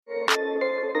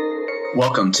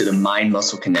Welcome to the Mind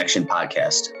Muscle Connection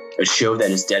podcast, a show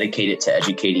that is dedicated to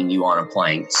educating you on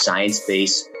applying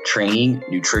science-based training,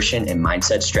 nutrition, and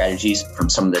mindset strategies from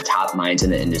some of the top minds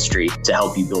in the industry to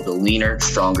help you build a leaner,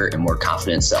 stronger, and more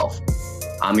confident self.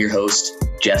 I'm your host,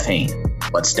 Jeff Hain.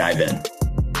 Let's dive in.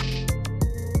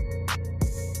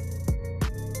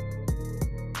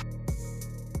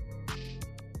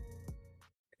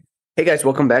 Hey guys,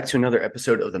 welcome back to another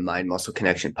episode of the Mind Muscle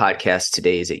Connection podcast.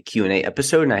 Today is a Q&A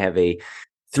episode, and I have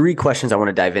three questions I want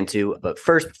to dive into. But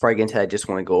first, before I get into that, I just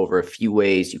want to go over a few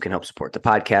ways you can help support the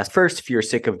podcast. First, if you're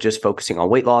sick of just focusing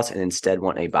on weight loss and instead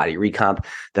want a body recomp,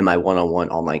 then my one-on-one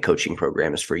online coaching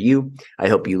program is for you. I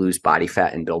help you lose body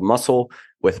fat and build muscle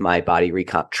with my body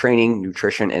recomp training,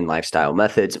 nutrition, and lifestyle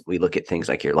methods. We look at things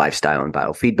like your lifestyle and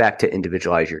biofeedback to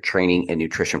individualize your training and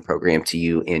nutrition program to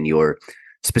you and your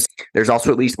specific. There's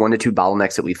also at least 1 to 2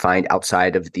 bottlenecks that we find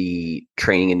outside of the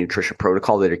training and nutrition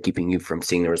protocol that are keeping you from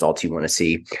seeing the results you want to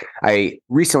see. I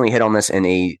recently hit on this in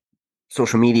a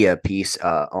social media piece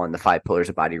on the 5 pillars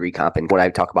of body recomp. And what I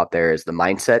talk about there is the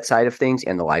mindset side of things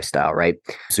and the lifestyle, right?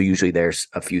 So usually there's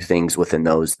a few things within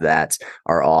those that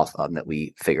are off that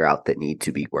we figure out that need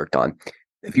to be worked on.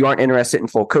 If you aren't interested in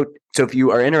if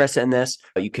you are interested in this,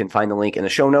 you can find the link in the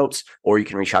show notes, or you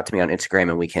can reach out to me on Instagram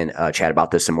and we can chat about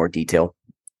this in more detail.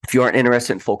 If you aren't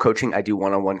interested in full coaching, I do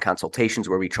one-on-one consultations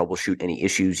where we troubleshoot any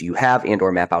issues you have and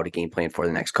or map out a game plan for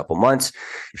the next couple months.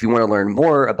 If you want to learn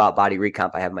more about body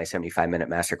recomp, I have my 75-minute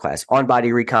masterclass on body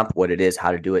recomp, what it is,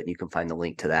 how to do it, and you can find the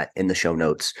link to that in the show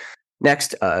notes.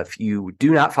 Next, if you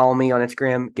do not follow me on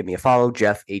Instagram, give me a follow,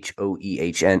 Jeff,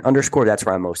 HOEHN_. That's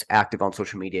where I'm most active on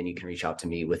social media, and you can reach out to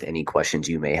me with any questions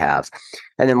you may have.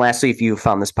 And then lastly, if you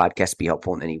found this podcast to be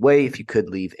helpful in any way, if you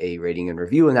could leave a rating and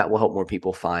review, and that will help more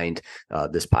people find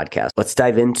this podcast. Let's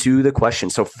dive into the question.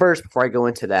 So first, before I go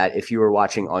into that, if you are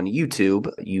watching on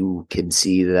YouTube, you can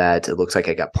see that it looks like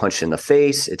I got punched in the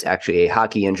face. It's actually a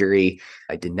hockey injury.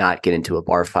 I did not get into a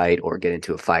bar fight or get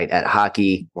into a fight at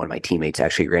hockey. One of my teammates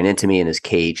actually ran into me and his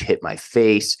cage hit my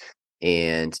face,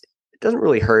 and it doesn't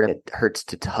really hurt. It hurts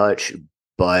to touch,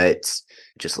 but it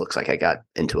just looks like I got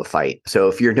into a fight. So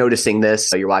if you're noticing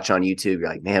this, you're watching on YouTube, you're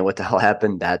like, man, what the hell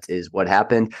happened? That is what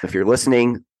happened. If you're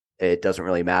listening, it doesn't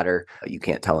really matter. You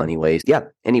can't tell anyways.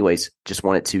 Just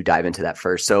wanted to dive into that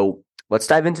first. So let's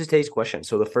dive into today's question.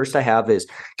 So the first I have is,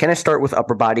 can I start with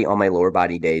upper body on my lower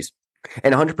body days?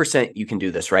 And 100% you can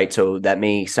do this, right? So that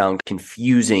may sound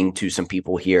confusing to some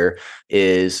people here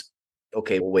is,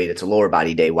 okay, well, wait, it's a lower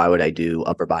body day. Why would I do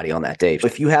upper body on that day?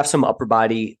 If you have some upper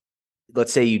body,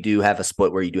 let's say you do have a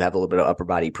split where you do have a little bit of upper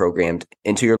body programmed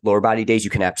into your lower body days, you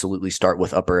can absolutely start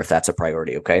with upper if that's a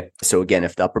priority, okay? So again,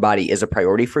 if the upper body is a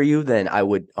priority for you, then I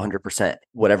would 100%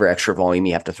 whatever extra volume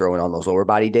you have to throw in on those lower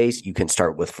body days, you can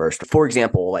start with first. For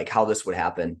example, like how this would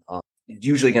happen, it's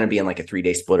usually going to be in like a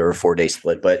 3-day split or a 4-day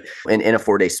split, but in a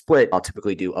 4-day split, I'll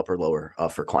typically do upper lower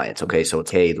for clients. Okay. So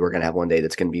it's, hey, we're going to have one day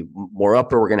that's going to be more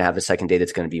upper. We're going to have a second day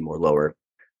that's going to be more lower.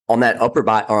 On that upper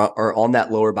body or on that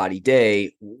lower body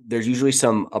day, there's usually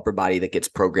some upper body that gets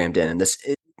programmed in. And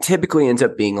it typically ends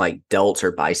up being like delts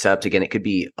or biceps. Again, it could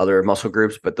be other muscle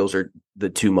groups, but those are the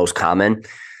 2 most common.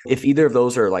 If either of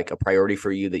those are like a priority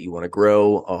for you that you want to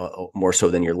grow more so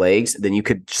than your legs, then you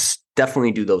could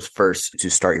definitely do those first to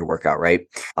start your workout, right?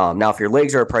 Now, if your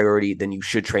legs are a priority, then you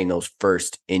should train those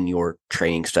first in your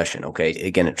training session, okay?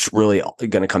 Again, it's really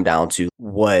going to come down to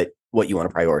what you want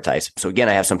to prioritize. So again,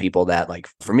 I have some people that, like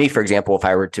for me, for example, if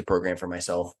I were to program for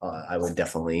myself, I would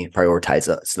definitely prioritize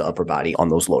the upper body on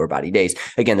those lower body days.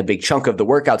 Again, the big chunk of the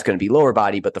workout is going to be lower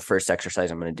body, but the first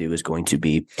exercise I'm going to do is going to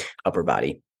be upper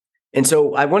body. And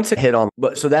so I wanted to hit on,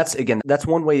 so that's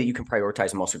one way that you can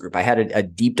prioritize a muscle group. I had a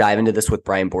deep dive into this with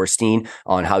Brian Borstein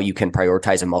on how you can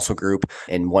prioritize a muscle group.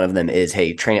 And one of them is,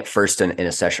 hey, train it first in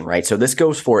a session, right? So this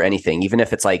goes for anything, even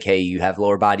if it's like, hey, you have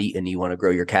lower body and you want to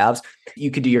grow your calves, you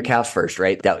could do your calves first,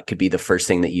 right? That could be the first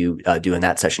thing that you do in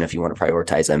that session if you want to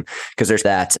prioritize them, because there's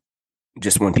that.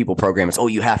 Just when people program, it's, oh,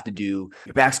 you have to do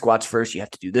your back squats first. You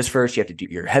have to do this first. You have to do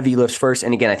your heavy lifts first.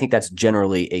 And again, I think that's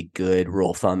generally a good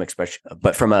rule of thumb, especially,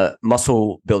 but from a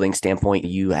muscle building standpoint,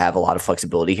 you have a lot of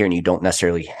flexibility here and you don't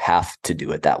necessarily have to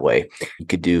do it that way. You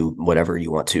could do whatever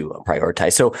you want to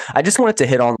prioritize. So I just wanted to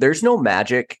hit on, there's no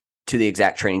magic to the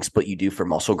exact training split you do for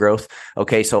muscle growth.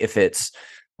 Okay. So if it's,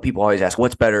 people always ask,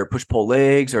 what's better, push pull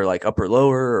legs or like upper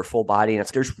lower or full body? And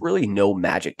there's really no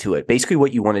magic to it. Basically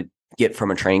what you want to get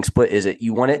from a training split is that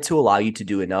you want it to allow you to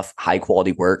do enough high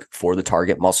quality work for the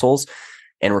target muscles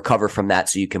and recover from that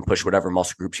so you can push whatever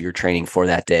muscle groups you're training for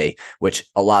that day, which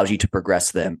allows you to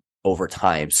progress them over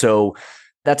time. So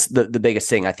that's the biggest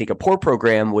thing. I think a poor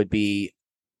program would be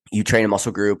you train a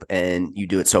muscle group and you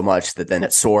do it so much that then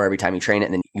it's sore every time you train it,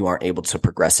 and then you aren't able to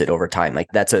progress it over time. Like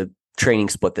that's a training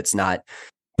split that's not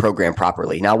programmed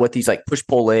properly. Now, what these like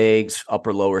push-pull legs,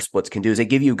 upper lower splits can do is they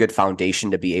give you a good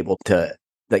foundation to be able to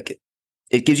like,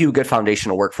 it gives you a good foundation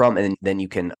to work from, and then you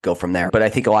can go from there. But I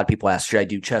think a lot of people ask, should I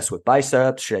do chest with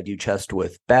biceps? Should I do chest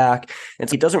with back? And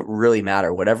so it doesn't really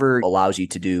matter. Whatever allows you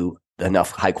to do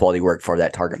enough high quality work for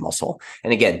that target muscle.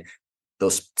 And again,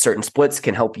 those certain splits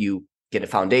can help you get a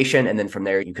foundation, and then from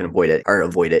there you can avoid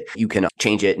it. You can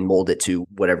change it and mold it to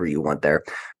whatever you want there.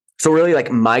 So really, like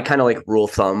my kind of like rule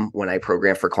of thumb when I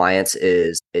program for clients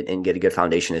is, and get a good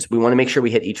foundation, is we want to make sure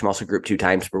we hit each muscle group 2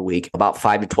 times per week, about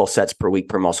 5 to 12 sets per week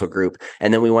per muscle group.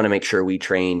 And then we want to make sure we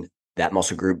train that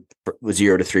muscle group with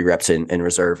 0 to 3 reps in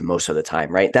reserve most of the time,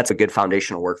 right? That's a good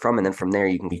foundation to work from. And then from there,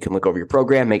 you can look over your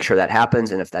program, make sure that happens.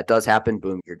 And if that does happen,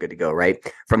 boom, you're good to go, right?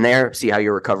 From there, see how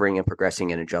you're recovering and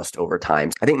progressing and adjust over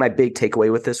time. I think my big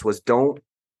takeaway with this was, don't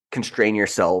constrain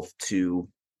yourself to,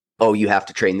 oh, you have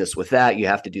to train this with that, you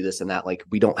have to do this and that. Like,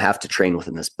 we don't have to train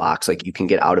within this box. Like, you can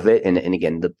get out of it. And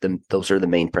again, those are the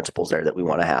main principles there that we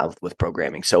want to have with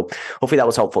programming. So hopefully that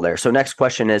was helpful there. So next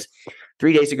question is,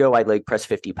 3 days ago, I leg press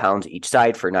 50 pounds each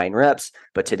side for 9 reps,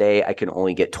 but today I can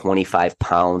only get 25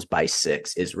 pounds by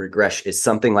 6. Is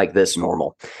something like this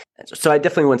normal? So I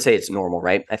definitely wouldn't say it's normal,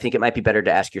 right? I think it might be better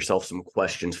to ask yourself some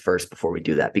questions first before we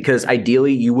do that, because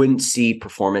ideally you wouldn't see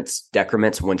performance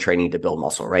decrements when training to build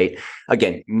muscle, right?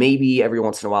 Again, maybe every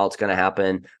once in a while it's going to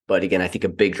happen. But again, I think a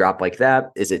big drop like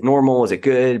that, is it normal? Is it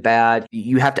good, bad?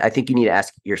 I think you need to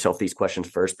ask yourself these questions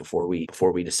first before we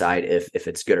decide if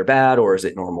it's good or bad, or is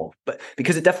it normal? But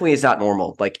because it definitely is not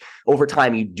normal. Like, over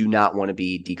time, you do not want to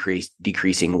be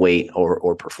decreasing weight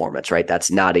or performance, right?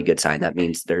 That's not a good sign. That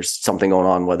means there's something going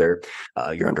on, whether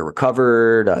you're under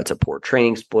recovered, it's a poor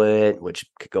training split, which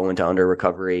could go into under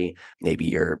recovery. Maybe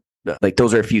you're like,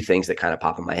 those are a few things that kind of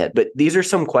pop in my head. But these are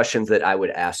some questions that I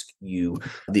would ask you,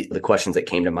 the questions that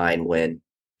came to mind when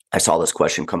I saw this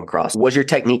question come across. Was your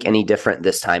technique any different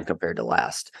this time compared to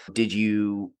last? Did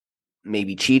you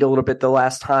maybe cheat a little bit the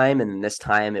last time, and then this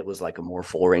time it was like a more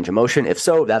full range of motion? If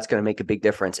so, that's going to make a big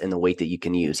difference in the weight that you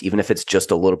can use, even if it's just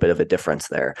a little bit of a difference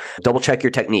there. Double check your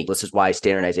technique. This is why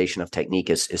standardization of technique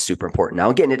is super important.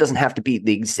 Now, again, it doesn't have to be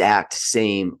the exact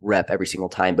same rep every single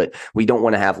time, but we don't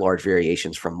want to have large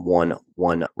variations from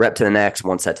one rep to the next,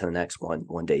 one set to the next,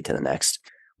 one day to the next.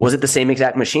 Was it the same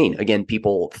exact machine? Again,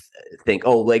 people think,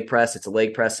 oh, leg press, it's a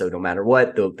leg press, so no matter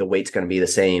what, the weight's going to be the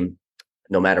same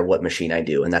no matter what machine I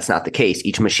do. And that's not the case.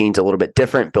 Each machine's a little bit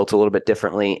different, built a little bit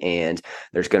differently, and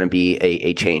there's going to be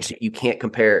a change. You can't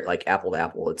compare it like apple to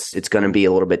apple. It's going to be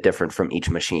a little bit different from each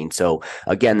machine. So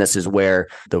again, this is where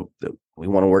we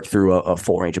want to work through a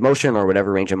full range of motion, or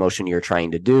whatever range of motion you're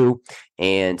trying to do.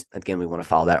 And again, we want to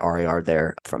follow that RIR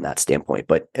there from that standpoint.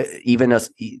 But even if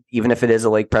it is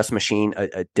a leg press machine,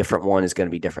 a different one is going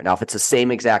to be different. Now, if it's the same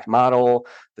exact model,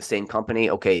 the same company,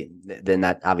 okay, then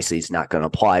that obviously is not going to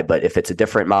apply. But if it's a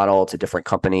different model, it's a different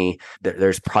company,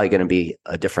 there's probably going to be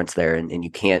a difference there. And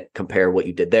you can't compare what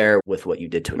you did there with what you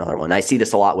did to another one. I see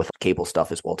this a lot with cable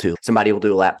stuff as well, too. Somebody will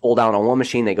do a lat pull down on one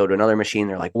machine, they go to another machine,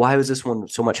 they're like, why was this one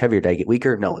so much heavier? Did I get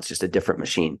weaker? No, it's just a different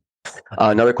machine.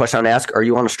 Another question I want to ask, are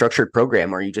you on a structured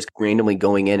program, or are you just randomly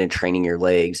going in and training your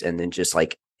legs and then just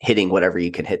like hitting whatever you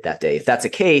can hit that day? If that's the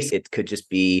case, it could just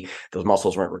be those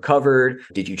muscles weren't recovered.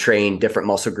 Did you train different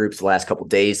muscle groups the last couple of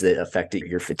days that affected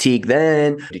your fatigue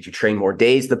then? Did you train more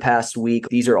days the past week?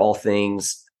 These are all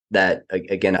things that,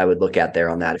 again, I would look at there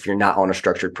on that. If you're not on a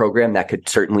structured program, that could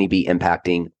certainly be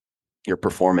impacting your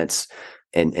performance.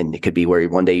 And it could be where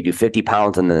one day you do 50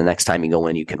 pounds and then the next time you go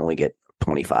in, you can only get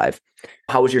 25.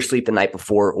 How was your sleep the night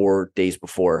before or days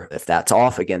before? If that's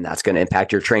off, again, that's going to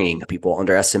impact your training. People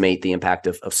underestimate the impact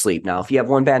of sleep. Now, if you have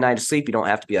one bad night of sleep, you don't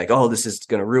have to be like, oh, this is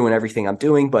going to ruin everything I'm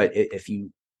doing. But if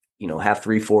you have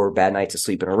 3-4 bad nights of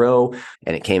sleep in a row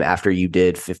and it came after you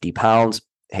did 50 pounds,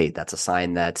 hey, that's a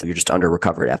sign that you're just under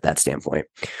recovered at that standpoint.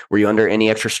 Were you under any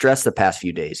extra stress the past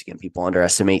few days? Again, people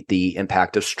underestimate the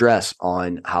impact of stress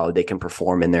on how they can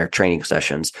perform in their training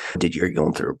sessions. Are you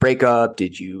going through a breakup? Are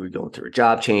you going through a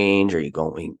job change? Are you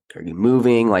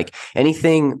moving? Like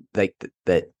anything like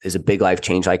that is a big life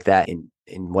change like that and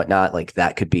whatnot, like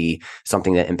that could be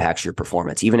something that impacts your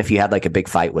performance. Even if you had like a big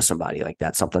fight with somebody, like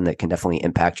that's something that can definitely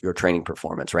impact your training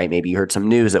performance, right? Maybe you heard some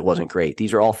news that wasn't great.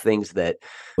 These are all things that,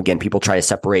 again, people try to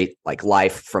separate like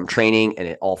life from training, and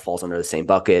it all falls under the same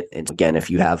bucket. And again, if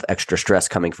you have extra stress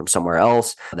coming from somewhere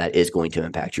else, that is going to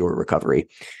impact your recovery.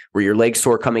 Were your legs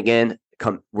sore coming in?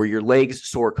 were your legs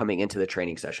sore coming into the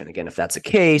training session? Again, if that's the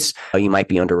case, you might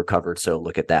be under recovered. So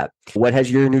look at that. What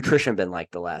has your nutrition been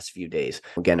like the last few days?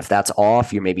 Again, if that's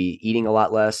off, you're maybe eating a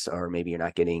lot less, or maybe you're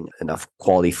not getting enough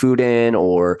quality food in,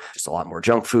 or just a lot more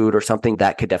junk food or something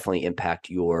that could definitely impact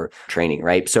your training,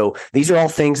 right? So these are all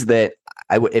things that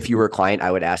if you were a client, I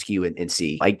would ask you and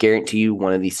see. I guarantee you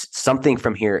one of these, something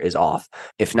from here is off.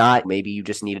 If not, maybe you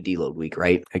just need a deload week,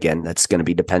 right? Again, that's going to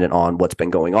be dependent on what's been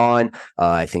going on.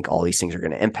 I think all these things are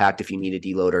going to impact if you need a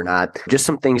deload or not. Just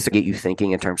some things to get you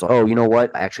thinking in terms of, oh, you know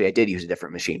what? Actually, I did use a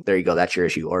different machine. There you go. That's your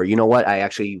issue. Or you know what? I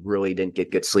actually really didn't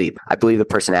get good sleep. I believe the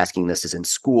person asking this is in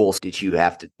school. Did you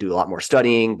have to do a lot more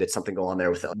studying? Did something go on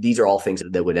there with it? These are all things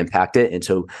that would impact it. And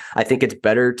so I think it's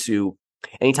better to,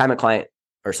 anytime a client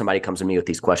or somebody comes to me with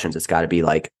these questions, it's got to be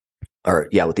like,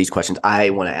 with these questions,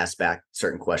 I want to ask back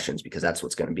certain questions because that's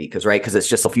what's going to be. Because it's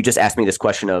just, if you just ask me this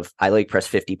question of, I leg press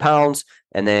 50 pounds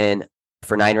and then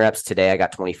for 9 reps today, I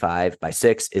got 25 by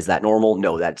 6. Is that normal?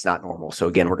 No, that's not normal. So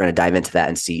again, we're going to dive into that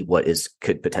and see what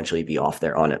could potentially be off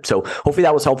there on it. So hopefully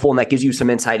that was helpful, and that gives you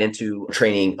some insight into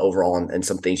training overall and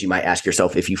some things you might ask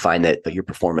yourself if you find that your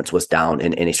performance was down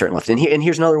in a certain lift. And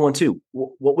here's another one too.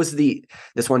 What was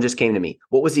this one just came to me.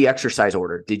 What was the exercise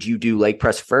order? Did you do leg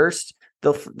press first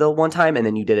the one time and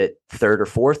then you did it third or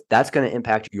fourth? That's going to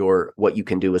impact what you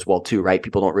can do as well too, right?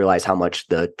 People don't realize how much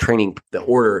the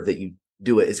order that you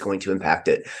do it is going to impact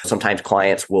it. Sometimes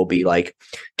clients will be like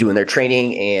doing their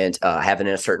training and having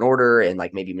in a certain order, and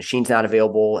like maybe machine's not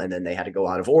available and then they had to go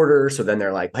out of order. So then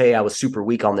they're like, hey, I was super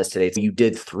weak on this today. So you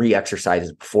did 3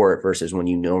 exercises before it versus when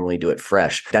you normally do it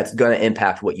fresh. That's going to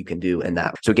impact what you can do in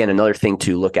that. So again, another thing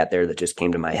to look at there that just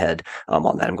came to my head on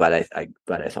that. I'm glad I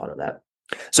thought of that.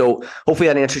 So hopefully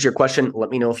that answers your question.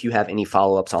 Let me know if you have any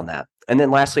follow-ups on that. And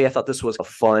then lastly, I thought this was a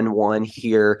fun one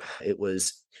here. It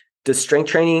was, does strength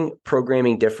training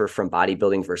programming differ from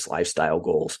bodybuilding versus lifestyle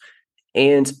goals?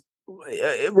 And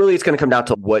it's going to come down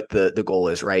to what the goal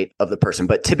is, right, of the person.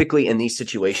 But typically in these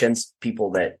situations,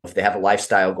 people that if they have a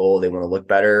lifestyle goal, they want to look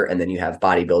better. And then you have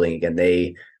bodybuilding, again,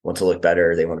 they want to look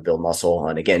better. They want to build muscle.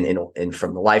 And again, and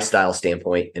from the lifestyle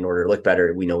standpoint, in order to look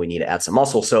better, we know we need to add some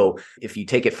muscle. So if you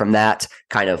take it from that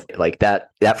kind of like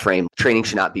that frame, training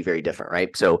should not be very different,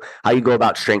 right? So how you go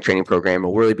about strength training program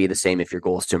will really be the same if your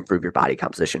goal is to improve your body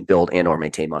composition, build and or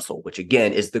maintain muscle, which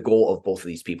again is the goal of both of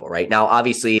these people, right? Now,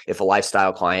 obviously, if a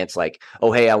lifestyle client's like,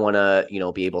 oh, hey, I want to,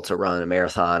 be able to run a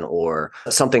marathon or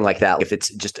something like that. If it's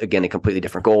just, again, a completely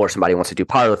different goal, or somebody wants to do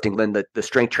powerlifting, then the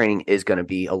strength training is going to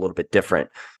be a little bit different.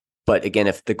 But again,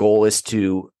 if the goal is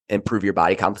to improve your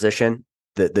body composition,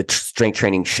 the strength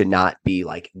training should not be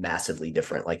like massively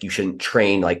different. Like you shouldn't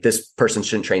train, like this person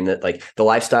shouldn't train that, like the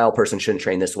lifestyle person shouldn't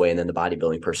train this way and then the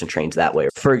bodybuilding person trains that way.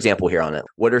 For example, here on it,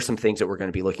 what are some things that we're going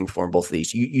to be looking for in both of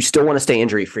these? You still want to stay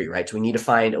injury free, right? So we need to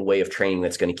find a way of training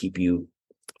that's going to keep you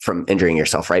from injuring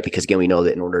yourself, right? Because again, we know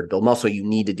that in order to build muscle, you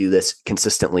need to do this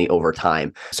consistently over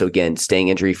time. So again, staying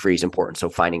injury free is important. So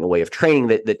finding a way of training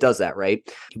that does that, right?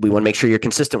 We want to make sure you're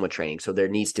consistent with training. So there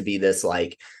needs to be this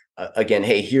like, again,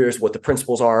 hey, here's what the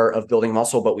principles are of building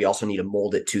muscle, but we also need to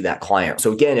mold it to that client.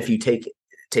 So again, if you take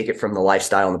it from the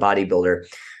lifestyle and the bodybuilder,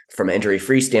 from an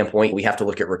injury-free standpoint, we have to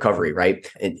look at recovery, right?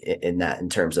 In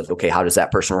terms of, okay, how does that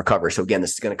person recover? So again,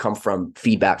 this is going to come from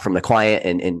feedback from the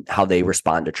client and how they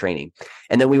respond to training.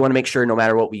 And then we want to make sure no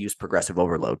matter what, we use progressive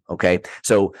overload. Okay.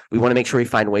 So we want to make sure we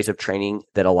find ways of training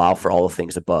that allow for all the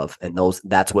things above. And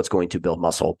that's what's going to build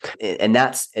muscle. And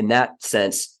that's in that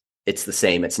sense, it's the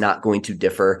same. It's not going to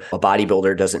differ. A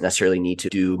bodybuilder doesn't necessarily need to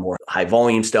do more high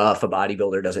volume stuff. A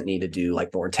bodybuilder doesn't need to do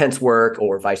like more intense work,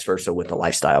 or vice versa with a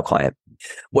lifestyle client.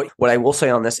 What I will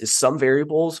say on this is some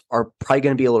variables are probably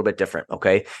going to be a little bit different.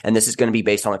 Okay. And this is going to be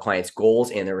based on the client's goals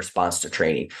and their response to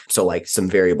training. So like some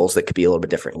variables that could be a little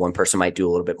bit different. One person might do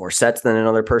a little bit more sets than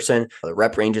another person. The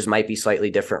rep ranges might be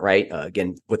slightly different, right?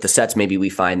 Again, with the sets, maybe we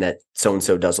find that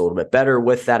so-and-so does a little bit better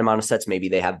with that amount of sets. Maybe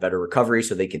they have better recovery,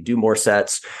 so they can do more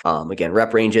sets. Again,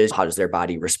 rep ranges, how does their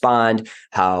body respond?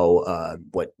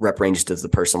 What rep ranges does the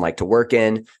person like to work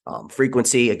in?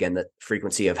 Frequency, again, the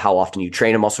frequency of how often you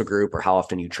train a muscle group or how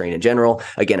often you train in general.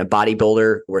 Again, a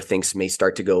bodybuilder where things may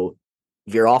start to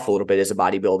veer off a little bit as a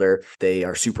bodybuilder. They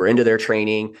are super into their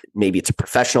training. Maybe it's a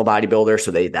professional bodybuilder.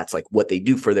 So that's like what they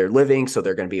do for their living. So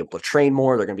they're going to be able to train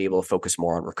more. They're going to be able to focus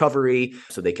more on recovery.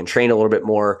 So they can train a little bit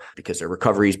more because their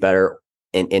recovery is better.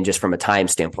 And just from a time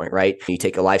standpoint, right? You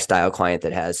take a lifestyle client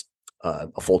that has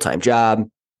a full-time job,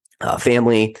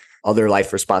 family, other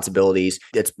life responsibilities,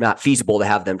 it's not feasible to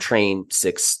have them train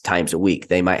 6 times a week.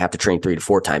 They might have to train 3 to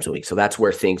 4 times a week. So that's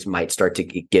where things might start to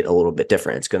get a little bit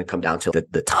different. It's going to come down to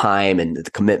the time and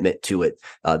the commitment to it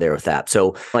there with that.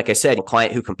 So like I said, a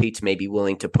client who competes may be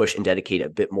willing to push and dedicate a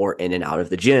bit more in and out of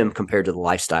the gym compared to the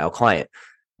lifestyle client.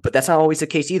 But that's not always the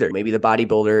case either. Maybe the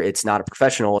bodybuilder, it's not a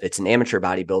professional, it's an amateur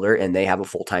bodybuilder, and they have a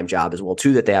full-time job as well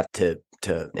too that they have to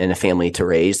and a family to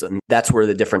raise. And that's where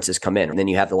the differences come in. And then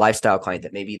you have the lifestyle client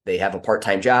that maybe they have a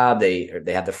part-time job, they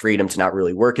have the freedom to not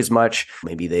really work as much.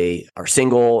 Maybe they are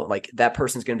single. Like that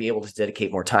person's going to be able to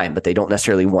dedicate more time, but they don't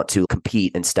necessarily want to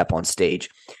compete and step on stage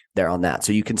there on that.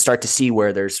 So you can start to see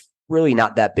where there's really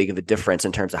not that big of a difference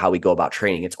in terms of how we go about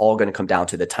training. It's all going to come down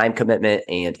to the time commitment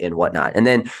and whatnot. And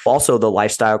then also the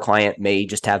lifestyle client may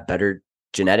just have better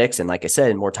genetics and, like I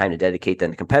said, more time to dedicate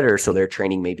than the competitor. So their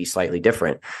training may be slightly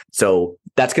different. So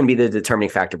that's going to be the determining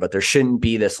factor, but there shouldn't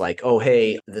be this like, oh,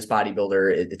 hey, this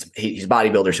bodybuilder, he's a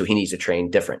bodybuilder, so he needs to train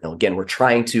different. No, again, when we're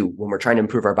trying to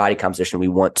improve our body composition, we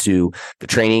want the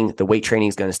weight training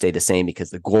is going to stay the same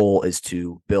because the goal is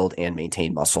to build and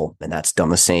maintain muscle. And that's done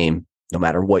the same no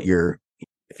matter if you're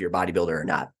a bodybuilder or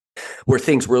not. Where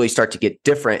things really start to get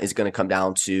different is going to come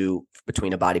down to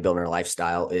between a bodybuilder and a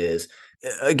lifestyle is,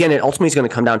 again, it ultimately is going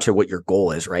to come down to what your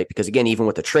goal is, right? Because again, even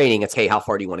with the training, it's, hey, how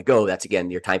far do you want to go? That's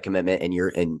again, your time commitment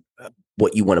and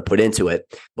what you want to put into it,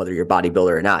 whether you're a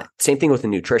bodybuilder or not. Same thing with the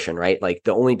nutrition, right? Like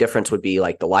the only difference would be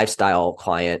like the lifestyle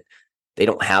client, they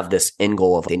don't have this end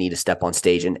goal of they need to step on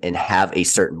stage and have a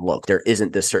certain look. There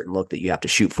isn't this certain look that you have to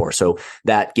shoot for. So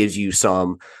that gives you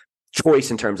some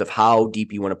choice in terms of how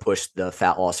deep you want to push the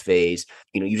fat loss phase.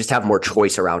 You just have more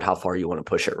choice around how far you want to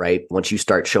push it, right? Once you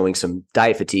start showing some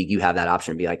diet fatigue, you have that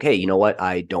option to be like, hey, you know what?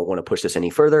 I don't want to push this any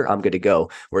further. I'm good to go.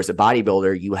 Whereas a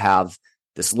bodybuilder, you have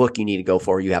this look you need to go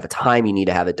for. You have a time you need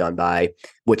to have it done by,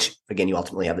 which again, you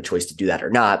ultimately have the choice to do that or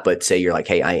not. But say you're like,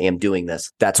 hey, I am doing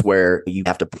this. That's where you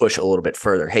have to push a little bit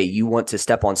further. Hey, you want to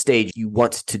step on stage. You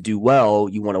want to do well.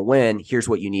 You want to win. Here's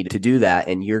what you need to do that.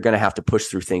 And you're going to have to push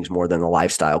through things more than the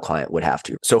lifestyle client would have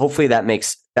to. So hopefully that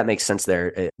makes sense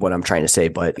there, what I'm trying to say.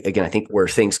 But again, I think where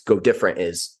things go different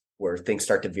is where things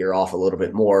start to veer off a little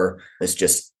bit more is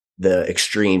just the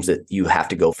extremes that you have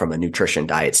to go from a nutrition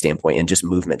diet standpoint and just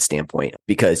movement standpoint.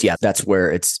 Because that's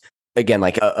where it's, again,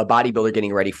 like a bodybuilder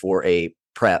getting ready for a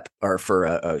prep or for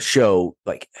a show,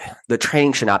 like the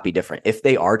training should not be different. If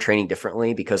they are training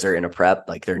differently because they're in a prep,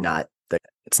 like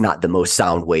it's not the most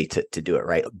sound way to do it,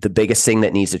 right? The biggest thing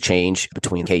that needs to change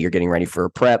between, hey, you're getting ready for a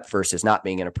prep versus not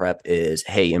being in a prep is,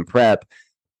 hey, in prep,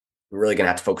 we're really going to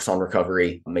have to focus on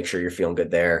recovery, make sure you're feeling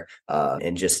good there.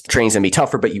 And just training's going to be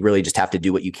tougher, but you really just have to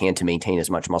do what you can to maintain as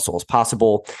much muscle as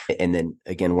possible. And then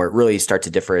again, where it really starts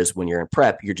to differ is when you're in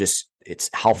prep, it's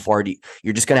how far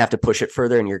you're just going to have to push it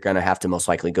further, and you're going to have to most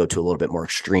likely go to a little bit more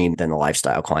extreme than the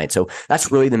lifestyle client. So that's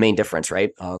really the main difference,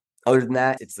 right? Other than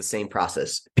that, it's the same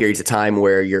process. Periods of time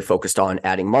where you're focused on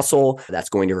adding muscle, that's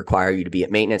going to require you to be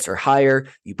at maintenance or higher.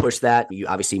 You push that. You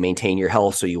obviously maintain your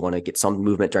health, so you want to get some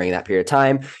movement during that period of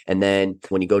time. And then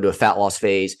when you go to a fat loss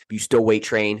phase, you still weight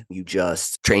train.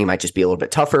 Training might just be a little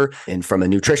bit tougher. And from a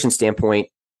nutrition standpoint,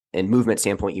 and movement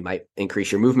standpoint, you might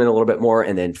increase your movement a little bit more.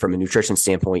 And then from a nutrition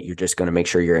standpoint, you're just going to make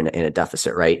sure you're in a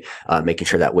deficit, right? Making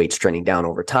sure that weight's trending down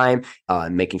over time,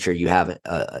 making sure you have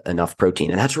enough protein.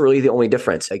 And that's really the only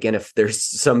difference. Again, if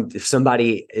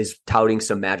somebody is touting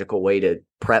some magical way to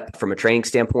prep from a training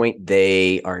standpoint,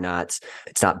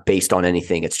 it's not based on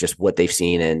anything. It's just what they've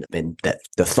seen and that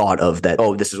the thought of that,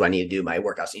 oh, this is what I need to do. My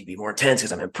workouts need to be more intense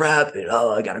because I'm in prep and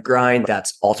I got to grind.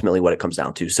 That's ultimately what it comes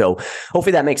down to. So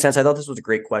hopefully that makes sense. I thought this was a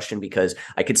great question because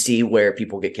I could see where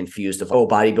people get confused of, oh,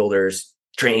 bodybuilders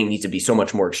training needs to be so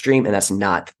much more extreme. And that's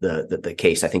not the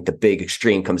case. I think the big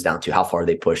extreme comes down to how far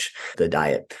they push the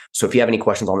diet. So if you have any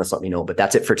questions on this, let me know. But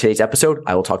that's it for today's episode.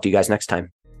 I will talk to you guys next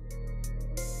time.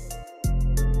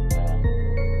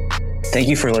 Thank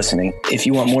you for listening. If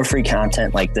you want more free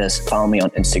content like this, follow me on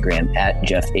Instagram at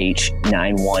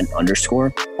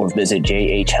JeffH91_ or visit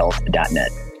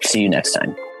jhhealth.net. See you next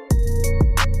time.